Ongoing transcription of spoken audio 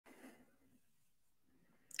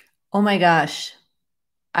Oh my gosh.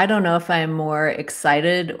 I don't know if I'm more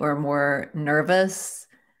excited or more nervous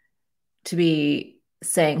to be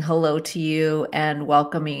saying hello to you and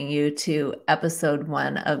welcoming you to episode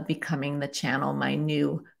 1 of Becoming the Channel, my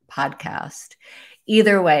new podcast.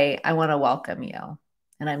 Either way, I want to welcome you.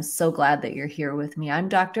 And I'm so glad that you're here with me. I'm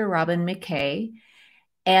Dr. Robyn McKay.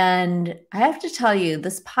 And I have to tell you,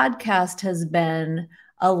 this podcast has been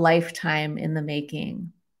a lifetime in the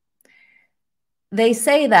making. They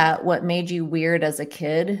say that what made you weird as a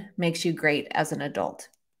kid makes you great as an adult.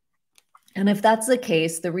 And if that's the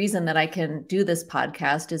case, the reason that I can do this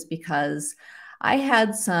podcast is because I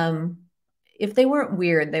had some, if they weren't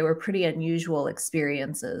weird, they were pretty unusual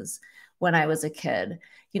experiences when I was a kid.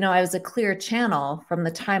 I was a clear channel from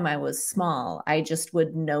the time I was small. I just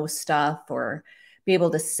would know stuff or be able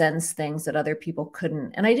to sense things that other people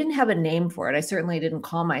couldn't. And I didn't have a name for it. I certainly didn't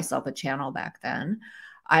call myself a channel back then.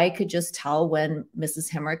 I could just tell when Mrs.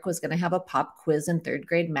 Hemrick was going to have a pop quiz in third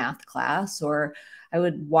grade math class, or I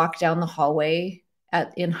would walk down the hallway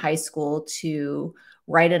in high school to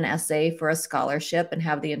write an essay for a scholarship and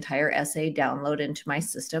have the entire essay download into my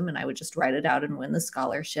system, and I would just write it out and win the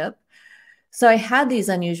scholarship. So I had these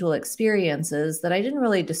unusual experiences that I didn't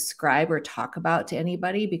really describe or talk about to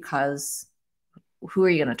anybody, because who are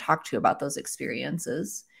you going to talk to about those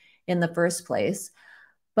experiences in the first place?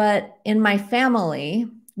 But in my family,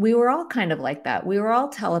 we were all kind of like that. We were all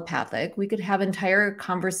telepathic. We could have entire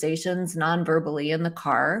conversations non-verbally in the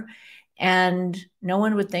car, and no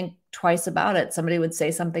one would think twice about it. Somebody would say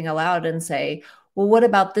something aloud and say, well, what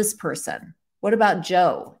about this person? What about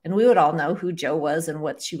Joe? And we would all know who Joe was and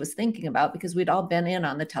what she was thinking about, because we'd all been in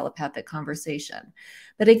on the telepathic conversation.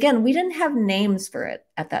 But again, we didn't have names for it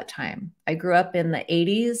at that time. I grew up in the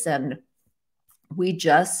 80s, and we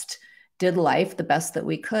just did life the best that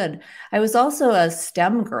we could. I was also a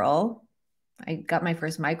STEM girl. I got my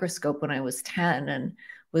first microscope when I was 10 and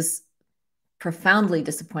was profoundly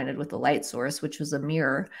disappointed with the light source, which was a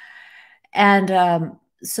mirror. And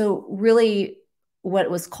so really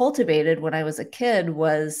what was cultivated when I was a kid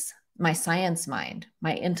was my science mind,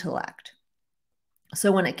 my intellect.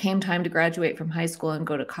 So when it came time to graduate from high school and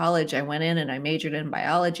go to college, I went in and I majored in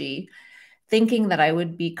biology, thinking that I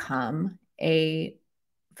would become a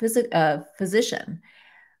physician.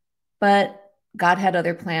 But God had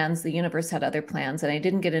other plans. The universe had other plans. And I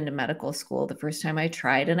didn't get into medical school the first time I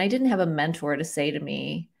tried. And I didn't have a mentor to say to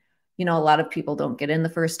me, a lot of people don't get in the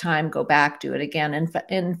first time, go back, do it again.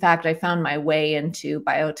 In fact, I found my way into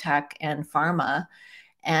biotech and pharma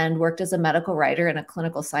and worked as a medical writer and a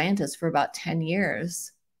clinical scientist for about 10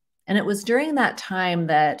 years. And it was during that time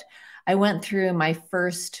that I went through my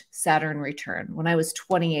first Saturn return when I was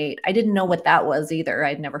 28. I didn't know what that was either.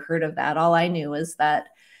 I'd never heard of that. All I knew is that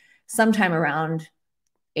sometime around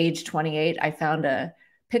age 28, I found a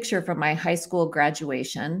picture from my high school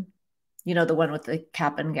graduation, the one with the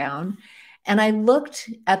cap and gown. And I looked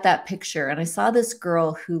at that picture and I saw this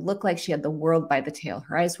girl who looked like she had the world by the tail.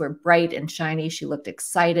 Her eyes were bright and shiny. She looked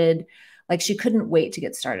excited, like she couldn't wait to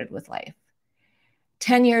get started with life.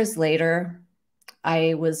 10 years later,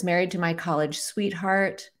 I was married to my college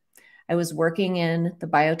sweetheart. I was working in the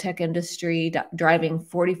biotech industry, driving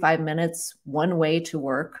 45 minutes one way to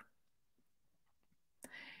work.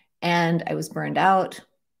 And I was burned out.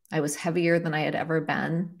 I was heavier than I had ever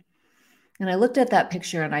been. And I looked at that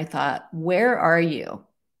picture and I thought, where are you?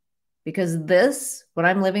 Because what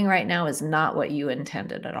I'm living right now, is not what you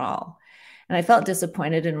intended at all. And I felt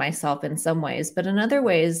disappointed in myself in some ways, but in other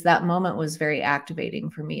ways, that moment was very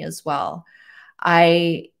activating for me as well.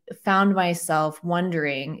 I found myself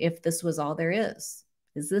wondering if this was all there is.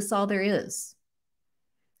 Is this all there is?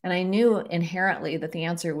 And I knew inherently that the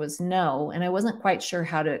answer was no. And I wasn't quite sure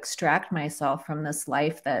how to extract myself from this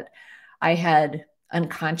life that I had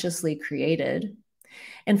unconsciously created.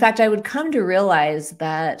 In fact, I would come to realize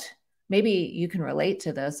that, maybe you can relate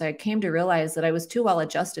to this, I came to realize that I was too well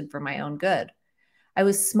adjusted for my own good. I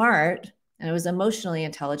was smart and I was emotionally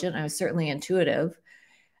intelligent. I was certainly intuitive.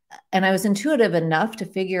 And I was intuitive enough to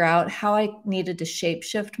figure out how I needed to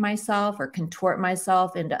shapeshift myself or contort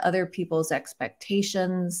myself into other people's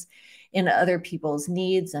expectations, into other people's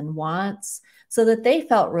needs and wants, so that they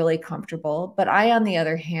felt really comfortable. But I, on the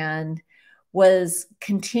other hand, was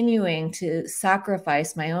continuing to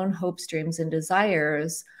sacrifice my own hopes, dreams, and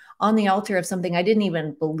desires on the altar of something I didn't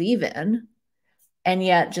even believe in, and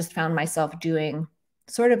yet just found myself doing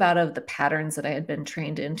sort of out of the patterns that I had been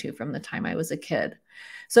trained into from the time I was a kid.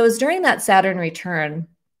 So it was during that Saturn return,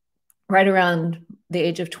 right around the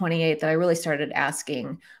age of 28, that I really started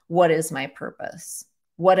asking, what is my purpose?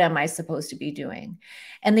 What am I supposed to be doing?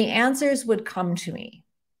 And the answers would come to me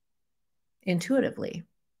intuitively.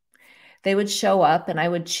 They would show up and I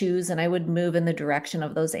would choose and I would move in the direction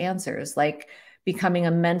of those answers, like becoming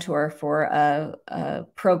a mentor for a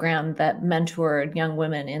program that mentored young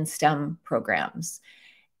women in STEM programs,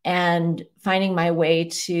 and finding my way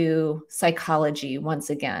to psychology once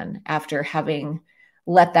again after having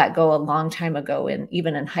let that go a long time ago. And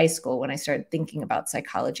even in high school, when I started thinking about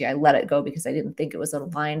psychology, I let it go because I didn't think it was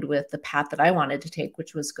aligned with the path that I wanted to take,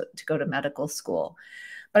 which was to go to medical school.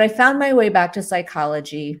 But I found my way back to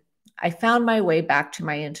psychology. I found my way back to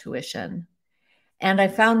my intuition. And I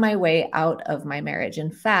found my way out of my marriage.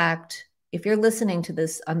 In fact, if you're listening to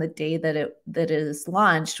this on the day that it is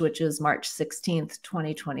launched, which is March 16th,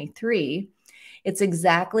 2023, it's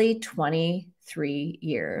exactly 23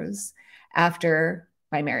 years after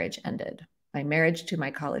my marriage ended, my marriage to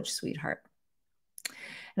my college sweetheart.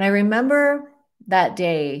 And I remember that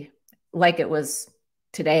day like it was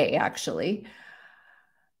today, actually,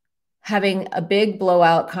 having a big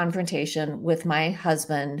blowout confrontation with my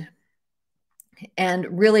husband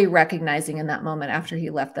and really recognizing in that moment after he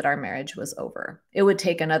left that our marriage was over. It would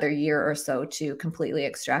take another year or so to completely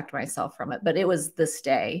extract myself from it. But it was this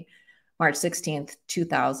day, March 16th,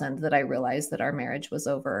 2000, that I realized that our marriage was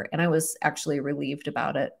over. And I was actually relieved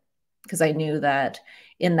about it because I knew that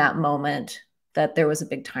in that moment that there was a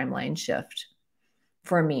big timeline shift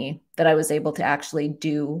for me, that I was able to actually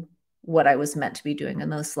do what I was meant to be doing in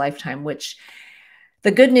this lifetime, which the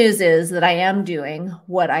good news is that I am doing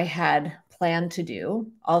what I had planned to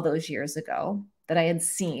do all those years ago, that I had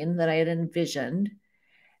seen, that I had envisioned.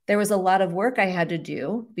 There was a lot of work I had to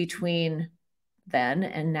do between then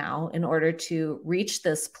and now in order to reach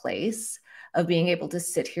this place of being able to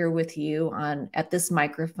sit here with you at this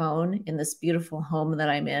microphone in this beautiful home that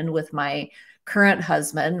I'm in with my current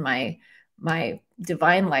husband, my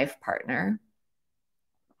divine life partner,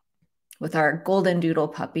 with our golden doodle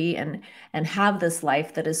puppy, and have this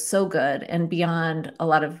life that is so good and beyond a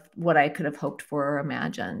lot of what I could have hoped for or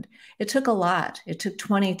imagined. It took a lot. It took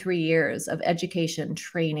 23 years of education,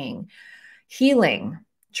 training, healing,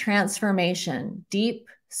 transformation, deep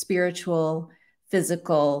spiritual,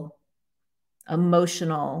 physical,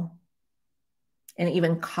 emotional, and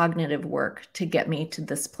even cognitive work to get me to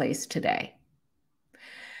this place today.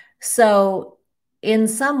 So in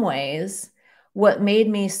some ways, what made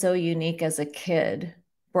me so unique as a kid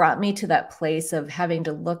brought me to that place of having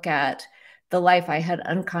to look at the life I had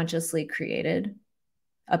unconsciously created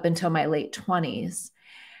up until my late 20s.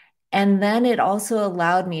 And then it also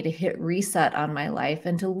allowed me to hit reset on my life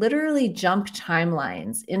and to literally jump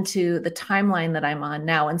timelines into the timeline that I'm on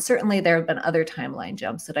now. And certainly there have been other timeline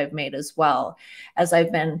jumps that I've made as well, as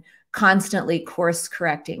I've been constantly course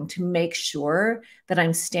correcting to make sure that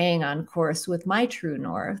I'm staying on course with my true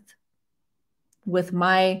north, with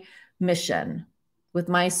my mission, with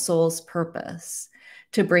my soul's purpose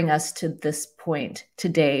to bring us to this point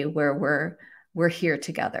today where we're here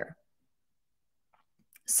together.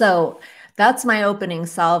 So that's my opening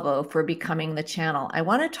salvo for becoming the channel. I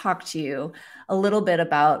want to talk to you a little bit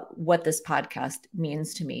about what this podcast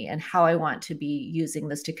means to me and how I want to be using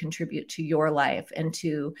this to contribute to your life and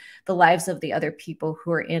to the lives of the other people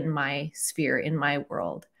who are in my sphere, in my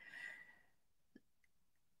world.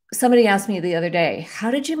 Somebody asked me the other day,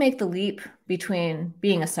 how did you make the leap between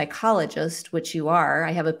being a psychologist, which you are?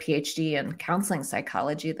 I have a PhD in counseling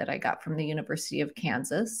psychology that I got from the University of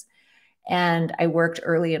Kansas. And I worked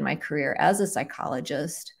early in my career as a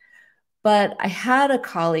psychologist. But I had a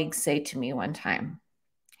colleague say to me one time,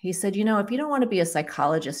 he said, you know, if you don't want to be a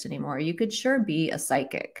psychologist anymore, you could sure be a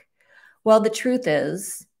psychic. Well, the truth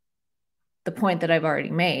is, the point that I've already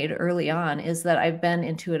made early on is that I've been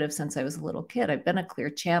intuitive since I was a little kid. I've been a clear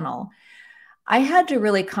channel. I had to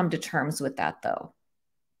really come to terms with that, though,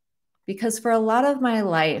 because for a lot of my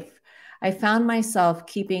life, I found myself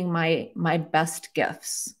keeping my best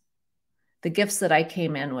gifts, the gifts that I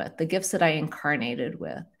came in with, the gifts that I incarnated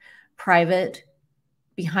with, private,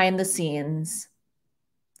 behind the scenes.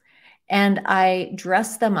 And I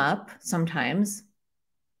dress them up sometimes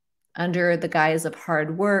under the guise of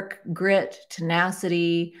hard work, grit,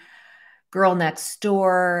 tenacity, girl next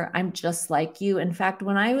door. I'm just like you. In fact,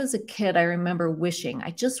 when I was a kid, I remember wishing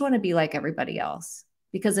I just want to be like everybody else,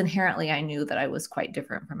 because inherently I knew that I was quite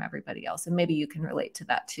different from everybody else. And maybe you can relate to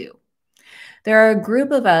that too. There are a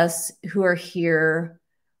group of us who are here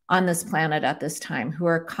on this planet at this time, who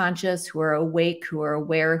are conscious, who are awake, who are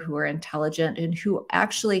aware, who are intelligent, and who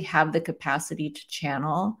actually have the capacity to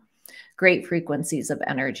channel great frequencies of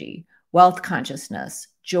energy, wealth consciousness,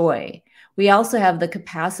 joy. We also have the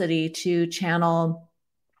capacity to channel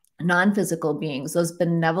non-physical beings, those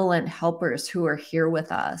benevolent helpers who are here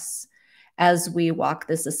with us as we walk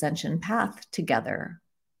this ascension path together.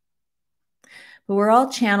 but we're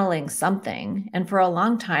all channeling something. And for a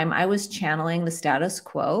long time, I was channeling the status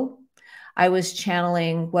quo. I was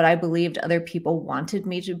channeling what I believed other people wanted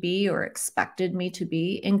me to be or expected me to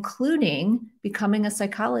be, including becoming a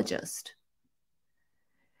psychologist.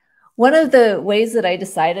 One of the ways that I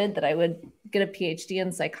decided that I would get a PhD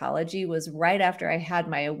in psychology was right after I had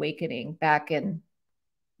my awakening back in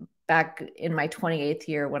my 28th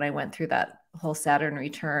year when I went through that whole Saturn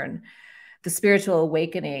return. The spiritual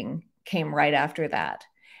awakening came right after that.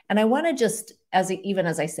 And I want to just, even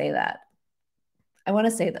as I say that, I want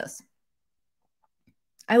to say this.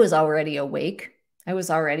 I was already awake. I was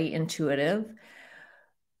already intuitive.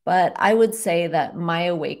 But I would say that my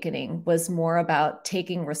awakening was more about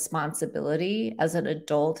taking responsibility as an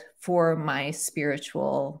adult for my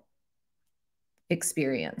spiritual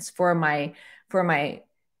experience, for my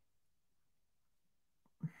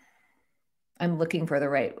I'm looking for the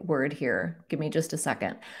right word here. Give me just a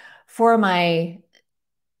second. For my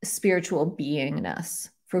spiritual beingness,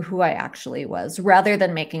 for who I actually was, rather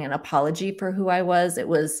than making an apology for who I was. It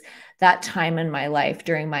was that time in my life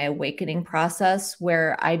during my awakening process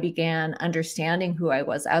where I began understanding who I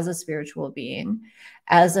was as a spiritual being,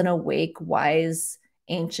 as an awake, wise,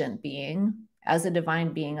 ancient being, as a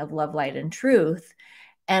divine being of love, light, and truth,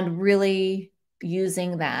 and really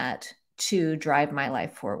using that to drive my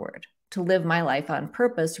life forward. To live my life on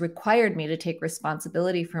purpose required me to take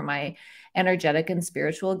responsibility for my energetic and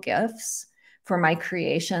spiritual gifts, for my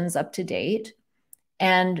creations up to date,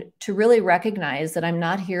 and to really recognize that I'm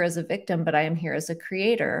not here as a victim, but I am here as a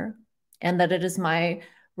creator, and that it is my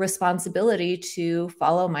responsibility to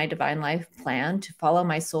follow my divine life plan, to follow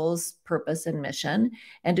my soul's purpose and mission,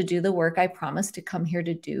 and to do the work I promised to come here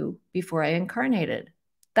to do before I incarnated.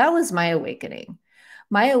 That was my awakening.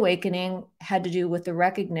 My awakening had to do with the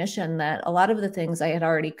recognition that a lot of the things I had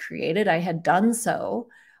already created, I had done so,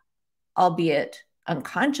 albeit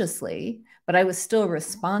unconsciously, but I was still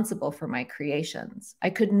responsible for my creations. I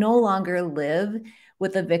could no longer live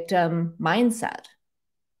with a victim mindset.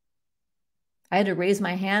 I had to raise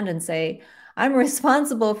my hand and say, I'm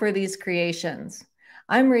responsible for these creations.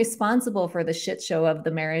 I'm responsible for the shit show of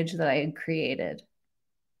the marriage that I had created.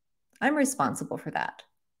 I'm responsible for that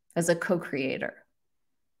as a co-creator.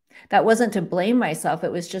 That wasn't to blame myself.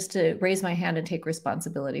 It was just to raise my hand and take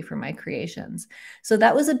responsibility for my creations. So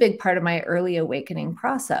that was a big part of my early awakening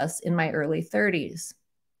process in my early 30s.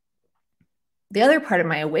 The other part of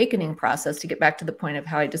my awakening process, to get back to the point of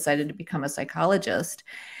how I decided to become a psychologist,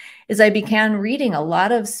 is I began reading a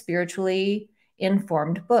lot of spiritually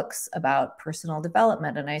informed books about personal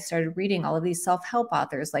development. And I started reading all of these self-help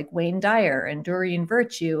authors like Wayne Dyer and Doreen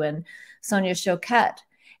Virtue and Sonia Choquette.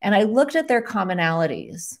 And I looked at their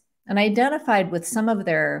commonalities and identified with some of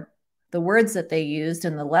the words that they used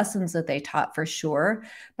and the lessons that they taught for sure.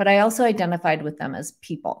 But I also identified with them as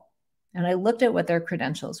people. And I looked at what their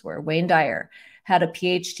credentials were. Wayne Dyer had a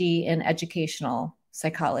PhD in educational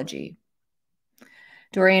psychology.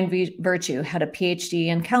 Doreen Virtue had a PhD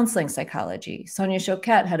in counseling psychology. Sonia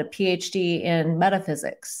Choquette had a PhD in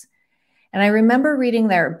metaphysics. And I remember reading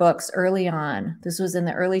their books early on. This was in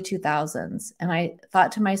the early 2000s. And I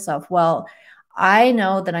thought to myself, well, I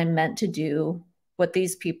know that I'm meant to do what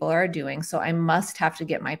these people are doing, so I must have to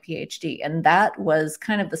get my PhD. And that was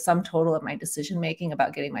kind of the sum total of my decision-making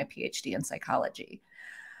about getting my PhD in psychology.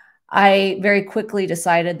 I very quickly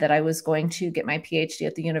decided that I was going to get my PhD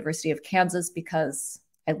at the University of Kansas because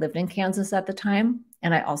I lived in Kansas at the time.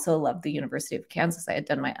 And I also loved the University of Kansas. I had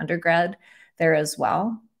done my undergrad there as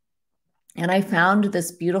well. And I found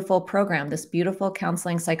this beautiful program, this beautiful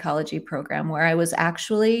counseling psychology program where I was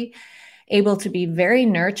actually able to be very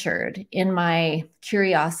nurtured in my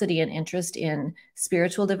curiosity and interest in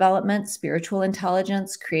spiritual development, spiritual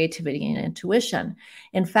intelligence, creativity, and intuition.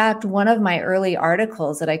 In fact, one of my early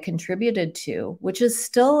articles that I contributed to, which is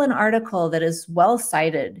still an article that is well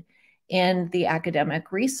cited in the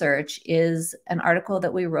academic research, is an article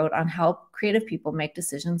that we wrote on how creative people make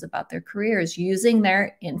decisions about their careers using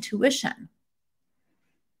their intuition,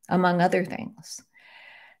 among other things.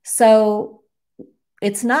 So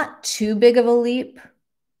it's not too big of a leap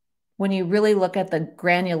when you really look at the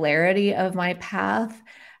granularity of my path,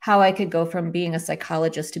 how I could go from being a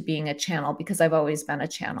psychologist to being a channel, because I've always been a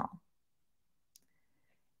channel.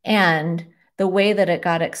 And the way that it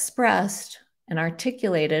got expressed and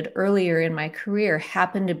articulated earlier in my career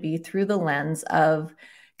happened to be through the lens of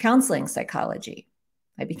counseling psychology.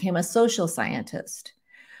 I became a social scientist.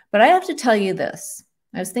 But I have to tell you this.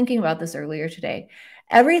 I was thinking about this earlier today.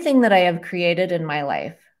 Everything that I have created in my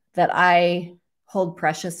life that I hold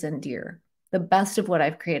precious and dear, the best of what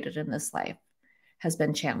I've created in this life, has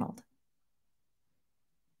been channeled.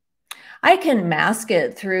 I can mask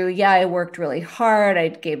it through, yeah, I worked really hard, I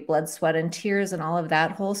gave blood, sweat, and tears and all of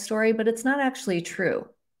that whole story, but it's not actually true.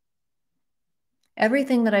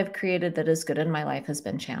 Everything that I've created that is good in my life has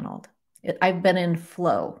been channeled. I've been in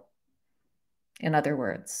flow, in other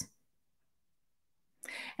words.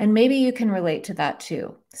 And maybe you can relate to that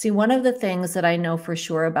too. See, one of the things that I know for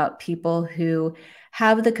sure about people who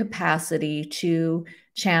have the capacity to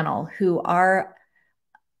channel, who are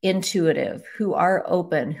intuitive, who are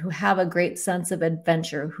open, who have a great sense of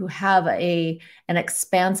adventure, who have an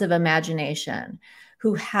expansive imagination,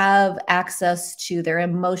 who have access to their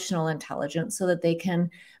emotional intelligence so that they can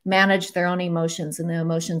manage their own emotions and the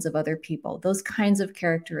emotions of other people, those kinds of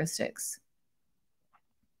characteristics.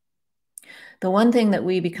 The one thing that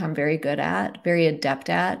we become very good at, very adept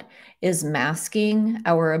at, is masking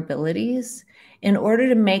our abilities in order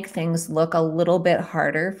to make things look a little bit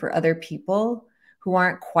harder for other people who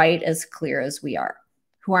aren't quite as clear as we are,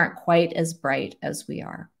 who aren't quite as bright as we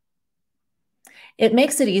are. It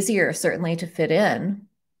makes it easier, certainly, to fit in.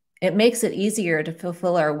 It makes it easier to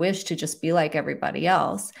fulfill our wish to just be like everybody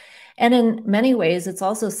else. And in many ways, it's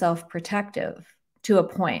also self-protective to a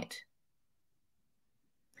point.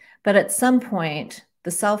 But at some point,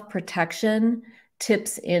 the self-protection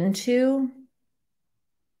tips into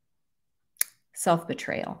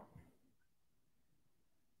self-betrayal.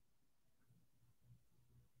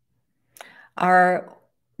 Our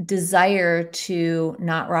desire to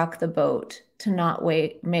not rock the boat, to not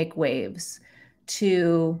make waves,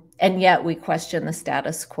 and yet we question the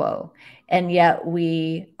status quo. And yet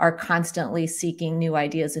we are constantly seeking new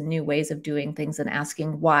ideas and new ways of doing things and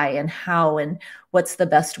asking why and how and what's the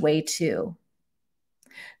best way to.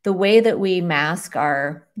 The way that we mask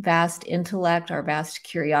our vast intellect, our vast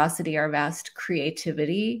curiosity, our vast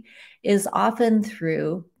creativity is often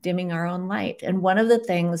through dimming our own light. And one of the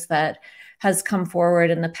things that has come forward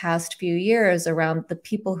in the past few years around the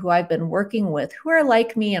people who I've been working with, who are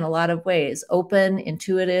like me in a lot of ways, open,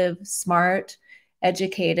 intuitive, smart,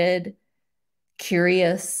 educated,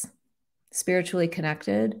 curious, spiritually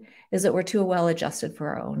connected, is that we're too well adjusted for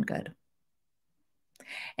our own good.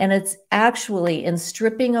 And it's actually in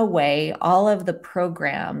stripping away all of the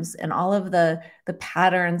programs and all of the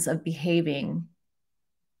patterns of behaving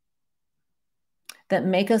that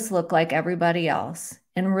make us look like everybody else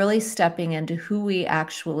and really stepping into who we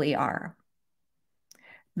actually are.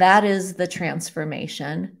 That is the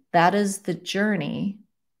transformation. That is the journey.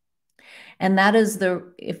 And that is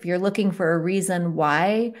if you're looking for a reason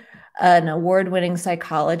why an award-winning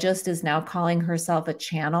psychologist is now calling herself a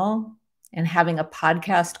channel and having a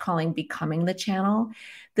podcast calling Becoming the Channel,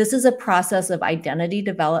 this is a process of identity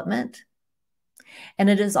development. And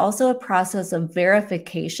it is also a process of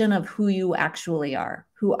verification of who you actually are,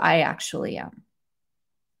 who I actually am.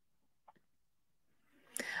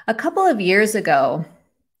 A couple of years ago,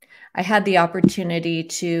 I had the opportunity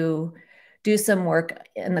to do some work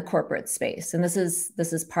in the corporate space. And this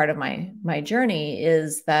is part of my journey,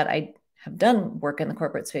 is that I have done work in the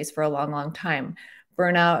corporate space for a long, long time.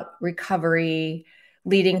 Burnout, recovery,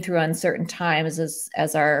 leading through uncertain times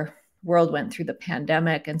as our world went through the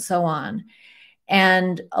pandemic and so on.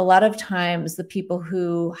 And a lot of times the people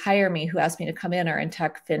who hire me, who ask me to come in, are in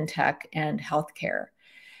tech, fintech, and healthcare.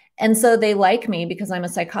 And so they like me because I'm a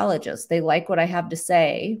psychologist. They like what I have to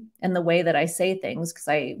say and the way that I say things, because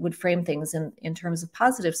I would frame things in terms of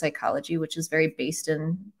positive psychology, which is very based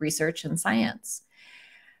in research and science.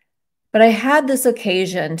 But I had this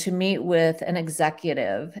occasion to meet with an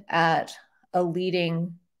executive at a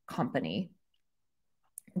leading company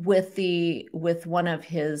with one of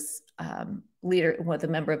his with a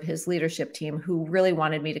member of his leadership team who really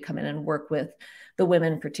wanted me to come in and work with the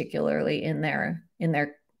women, particularly in their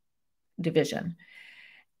division.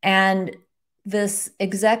 And this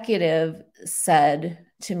executive said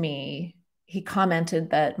to me, he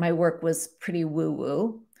commented that my work was pretty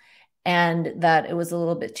woo-woo and that it was a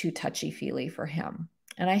little bit too touchy-feely for him.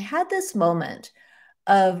 And I had this moment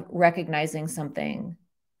of recognizing something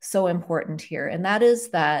so important here, and that is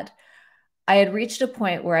that I had reached a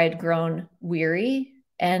point where I'd grown weary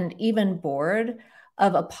and even bored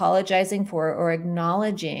of apologizing for or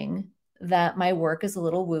acknowledging that my work is a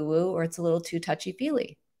little woo-woo or it's a little too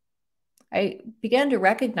touchy-feely. I began to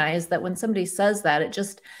recognize that when somebody says that, it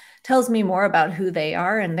just tells me more about who they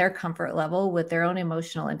are and their comfort level with their own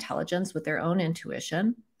emotional intelligence, with their own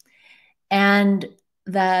intuition, and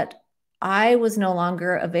that I was no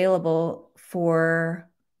longer available for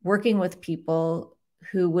working with people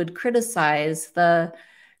who would criticize the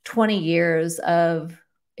 20 years of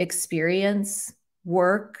experience,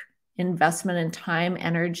 work, investment in time,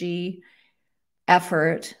 energy,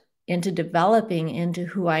 effort into developing into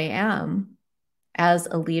who I am as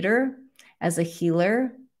a leader, as a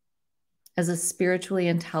healer, as a spiritually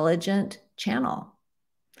intelligent channel.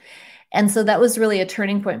 And so that was really a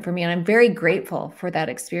turning point for me. And I'm very grateful for that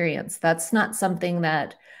experience. That's not something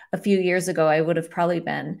that a few years ago I would have probably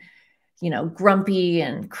been, grumpy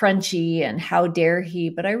and crunchy and how dare he.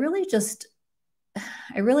 But I really just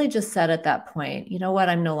said at that point, you know what,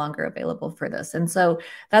 I'm no longer available for this. And so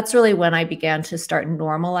that's really when I began to start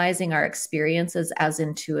normalizing our experiences as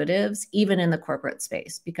intuitives, even in the corporate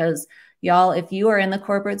space. Because y'all, if you are in the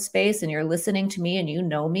corporate space and you're listening to me and you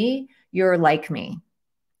know me, you're like me.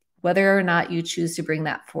 Whether or not you choose to bring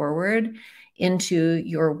that forward into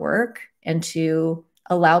your work and to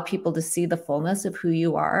allow people to see the fullness of who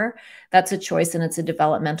you are, that's a choice, and it's a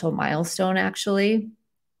developmental milestone, actually.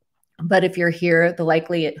 But if you're here, the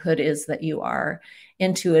likelihood is that you are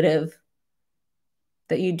intuitive,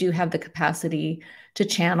 that you do have the capacity to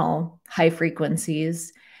channel high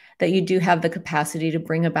frequencies, that you do have the capacity to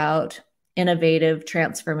bring about innovative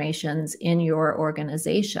transformations in your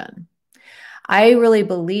organization. I really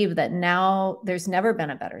believe that now there's never been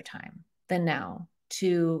a better time than now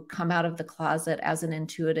to come out of the closet as an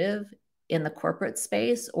intuitive in the corporate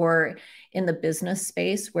space or in the business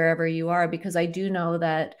space, wherever you are, because I do know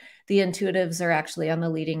that the intuitives are actually on the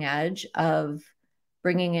leading edge of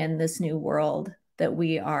bringing in this new world that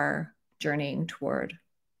we are journeying toward.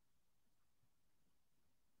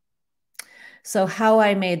 So how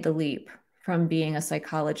I made the leap from being a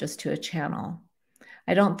psychologist to a channel.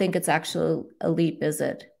 I don't think it's actually a leap, is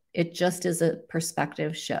it? It just is a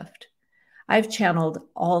perspective shift. I've channeled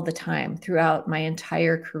all the time throughout my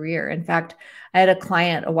entire career. In fact, I had a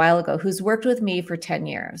client a while ago who's worked with me for 10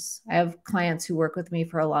 years. I have clients who work with me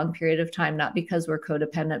for a long period of time, not because we're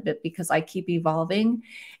codependent, but because I keep evolving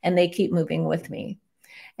and they keep moving with me.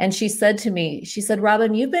 And she said to me,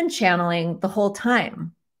 Robyn, you've been channeling the whole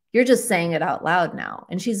time. You're just saying it out loud now.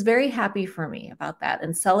 And she's very happy for me about that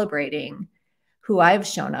and celebrating who I've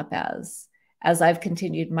shown up as I've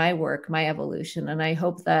continued my work, my evolution. And I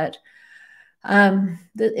hope that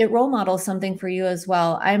it role models something for you as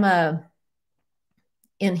well.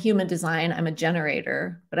 In human design, I'm a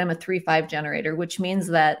generator, but I'm a 3-5 generator, which means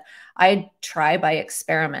that I try by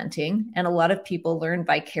experimenting. And a lot of people learn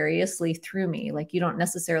vicariously through me. Like, you don't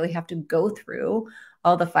necessarily have to go through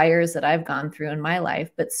all the fires that I've gone through in my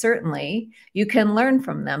life, but certainly you can learn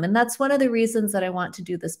from them. And that's one of the reasons that I want to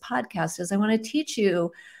do this podcast, is I want to teach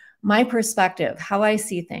you my perspective, how I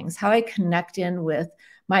see things, how I connect in with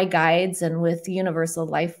my guides and with the universal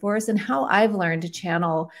life force, and how I've learned to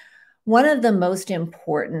channel one of the most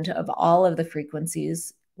important of all of the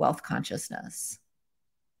frequencies, wealth consciousness.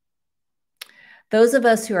 Those of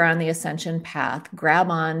us who are on the ascension path grab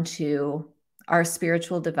on to our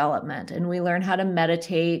spiritual development, and we learn how to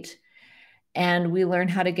meditate, and we learn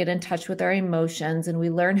how to get in touch with our emotions, and we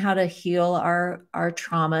learn how to heal our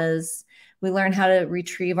traumas. We learn how to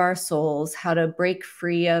retrieve our souls, how to break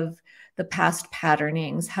free of the past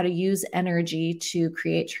patternings, how to use energy to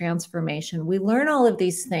create transformation. We learn all of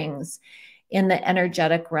these things in the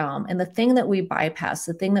energetic realm. And the thing that we bypass,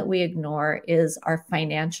 the thing that we ignore, is our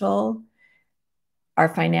financial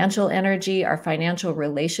energy, our financial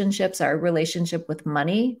relationships, our relationship with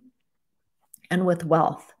money and with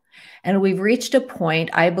wealth. And we've reached a point,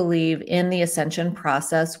 I believe, in the ascension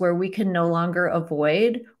process where we can no longer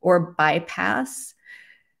avoid or bypass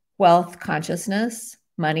wealth consciousness,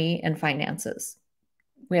 money, and finances.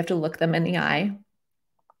 We have to look them in the eye.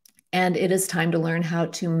 And it is time to learn how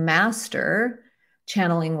to master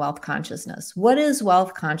channeling wealth consciousness. What is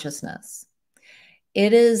wealth consciousness?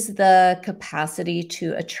 It is the capacity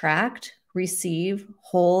to attract, receive,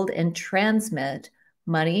 hold, and transmit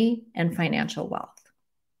money and financial wealth.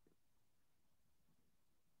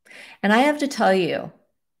 And I have to tell you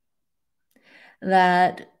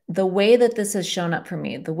that the way that this has shown up for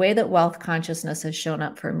me, the way that wealth consciousness has shown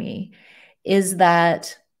up for me, is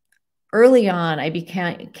that early on, I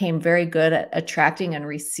became very good at attracting and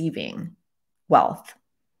receiving wealth.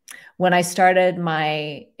 When I started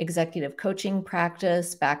my executive coaching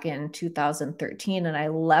practice back in 2013, and I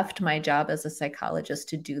left my job as a psychologist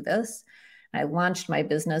to do this, I launched my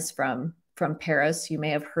business from Paris. You may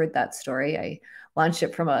have heard that story. I launched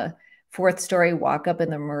it from a 4th-story walk-up in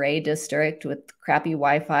the Marais district with crappy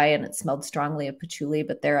Wi-Fi, and it smelled strongly of patchouli,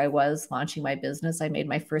 but there I was launching my business. I made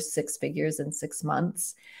my first 6 figures in 6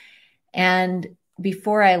 months. And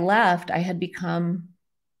before I left, I had become,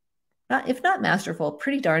 if not masterful,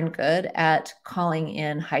 pretty darn good at calling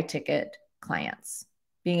in high-ticket clients,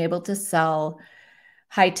 being able to sell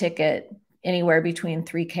high-ticket anywhere between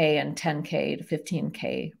 3K and 10K to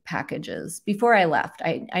 15K packages before I left.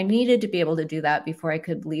 I needed to be able to do that before I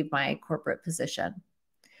could leave my corporate position.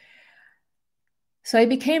 So I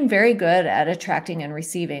became very good at attracting and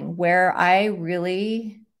receiving. Where I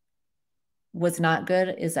really was not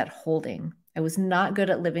good is at holding. I was not good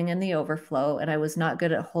at living in the overflow, and I was not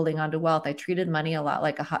good at holding on to wealth. I treated money a lot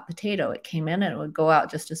like a hot potato. It came in and it would go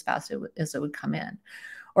out just as fast as it would come in.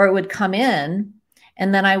 Or it would come in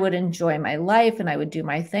and then I would enjoy my life and I would do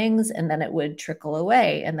my things, and then it would trickle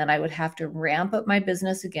away. And then I would have to ramp up my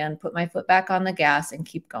business again, put my foot back on the gas and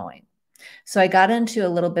keep going. So I got into a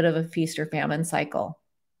little bit of a feast or famine cycle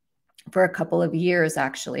for a couple of years,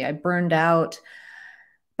 actually. I burned out.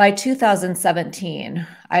 By 2017,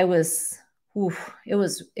 it was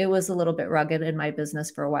a little bit rugged in my business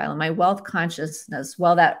for a while. And my wealth consciousness,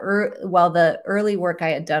 while the early work I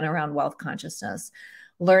had done around wealth consciousness,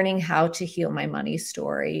 learning how to heal my money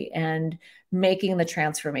story and making the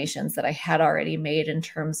transformations that I had already made in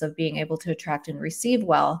terms of being able to attract and receive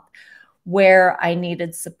wealth, where I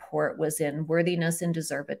needed support was in worthiness and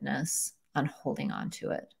deservedness on holding on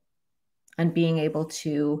to it, and being able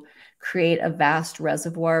to create a vast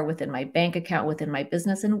reservoir within my bank account, within my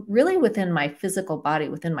business, and really within my physical body,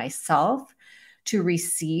 within myself, to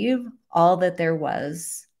receive all that there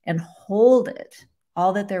was and hold it,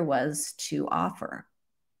 all that there was to offer.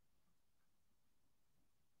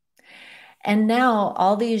 And now,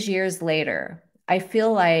 all these years later, I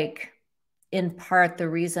feel like in part the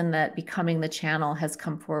reason that becoming the channel has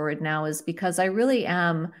come forward now is because I really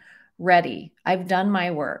am ready. I've done my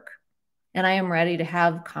work. And I am ready to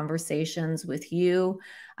have conversations with you.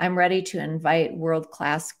 I'm ready to invite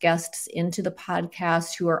world-class guests into the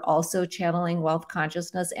podcast who are also channeling wealth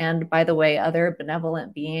consciousness. And by the way, other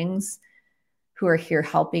benevolent beings who are here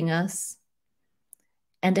helping us.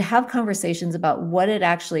 And to have conversations about what it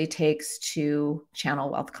actually takes to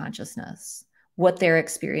channel wealth consciousness, what their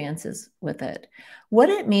experience is with it, what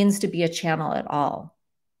it means to be a channel at all.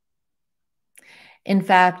 In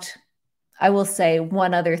fact, I will say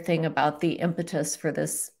one other thing about the impetus for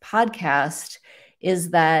this podcast is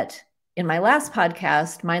that in my last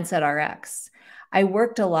podcast, Mindset RX, I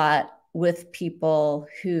worked a lot with people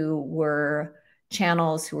who were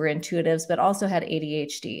channels, who were intuitives, but also had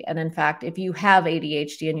ADHD. And in fact, if you have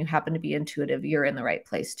ADHD and you happen to be intuitive, you're in the right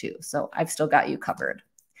place too. So I've still got you covered.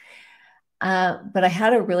 But I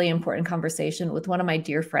had a really important conversation with one of my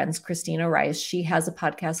dear friends, Christina Rice. She has a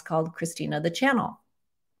podcast called Christina the Channel.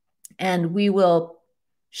 And we will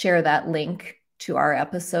share that link to our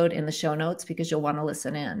episode in the show notes because you'll want to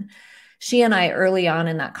listen in. She and I, early on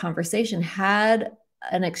in that conversation, had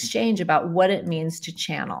an exchange about what it means to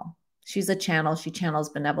channel. She's a channel. She channels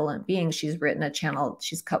benevolent beings. She's written a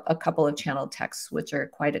couple of channel texts, which are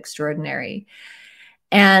quite extraordinary.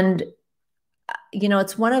 And, you know,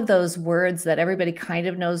 it's one of those words that everybody kind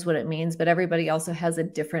of knows what it means, but everybody also has a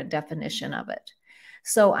different definition of it.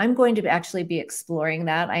 So I'm going to actually be exploring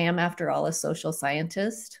that. I am, after all, a social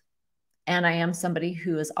scientist, and I am somebody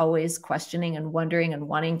who is always questioning and wondering and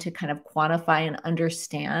wanting to kind of quantify and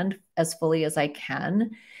understand as fully as I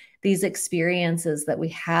can these experiences that we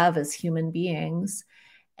have as human beings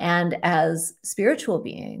and as spiritual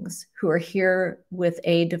beings who are here with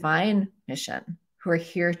a divine mission, who are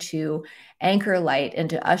here to anchor light and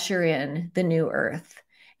to usher in the new earth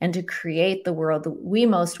and to create the world that we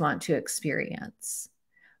most want to experience,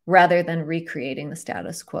 rather than recreating the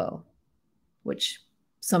status quo, which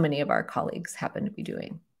so many of our colleagues happen to be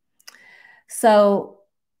doing. So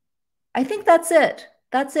I think that's it.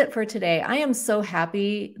 That's it for today. I am so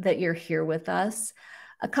happy that you're here with us.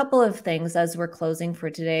 A couple of things as we're closing for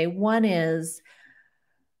today. One is,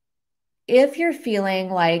 if you're feeling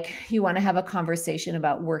like you want to have a conversation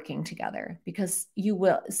about working together, because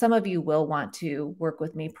some of you will want to work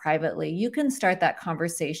with me privately, you can start that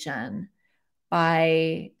conversation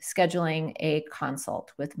by scheduling a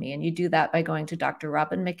consult with me. And you do that by going to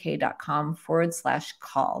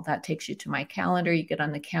drrobynmckay.com/call. That takes you to my calendar. You get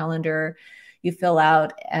on the calendar, you fill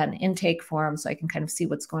out an intake form so I can kind of see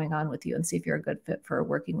what's going on with you and see if you're a good fit for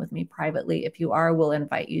working with me privately. If you are, we'll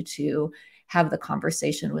invite you to have the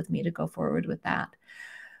conversation with me to go forward with that.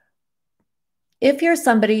 If you're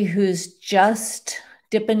somebody who's just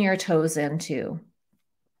dipping your toes into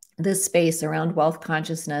this space around wealth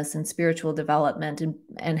consciousness and spiritual development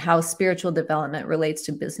and how spiritual development relates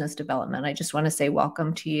to business development, I just want to say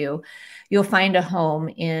welcome to you. You'll find a home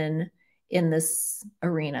in this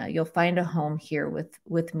arena. You'll find a home here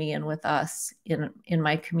with me and with us in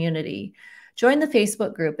my community. Join the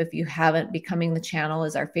Facebook group if you haven't. Becoming the Channel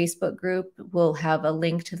is our Facebook group. We'll have a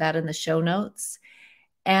link to that in the show notes.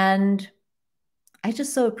 And I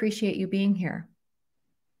just so appreciate you being here.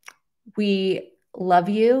 We love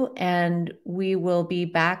you, and we will be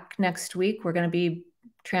back next week. We're going to be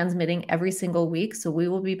transmitting every single week. So we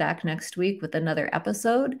will be back next week with another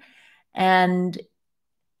episode. And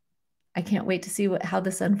I can't wait to see how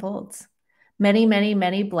this unfolds. Many, many,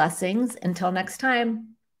 many blessings. Until next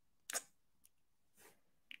time.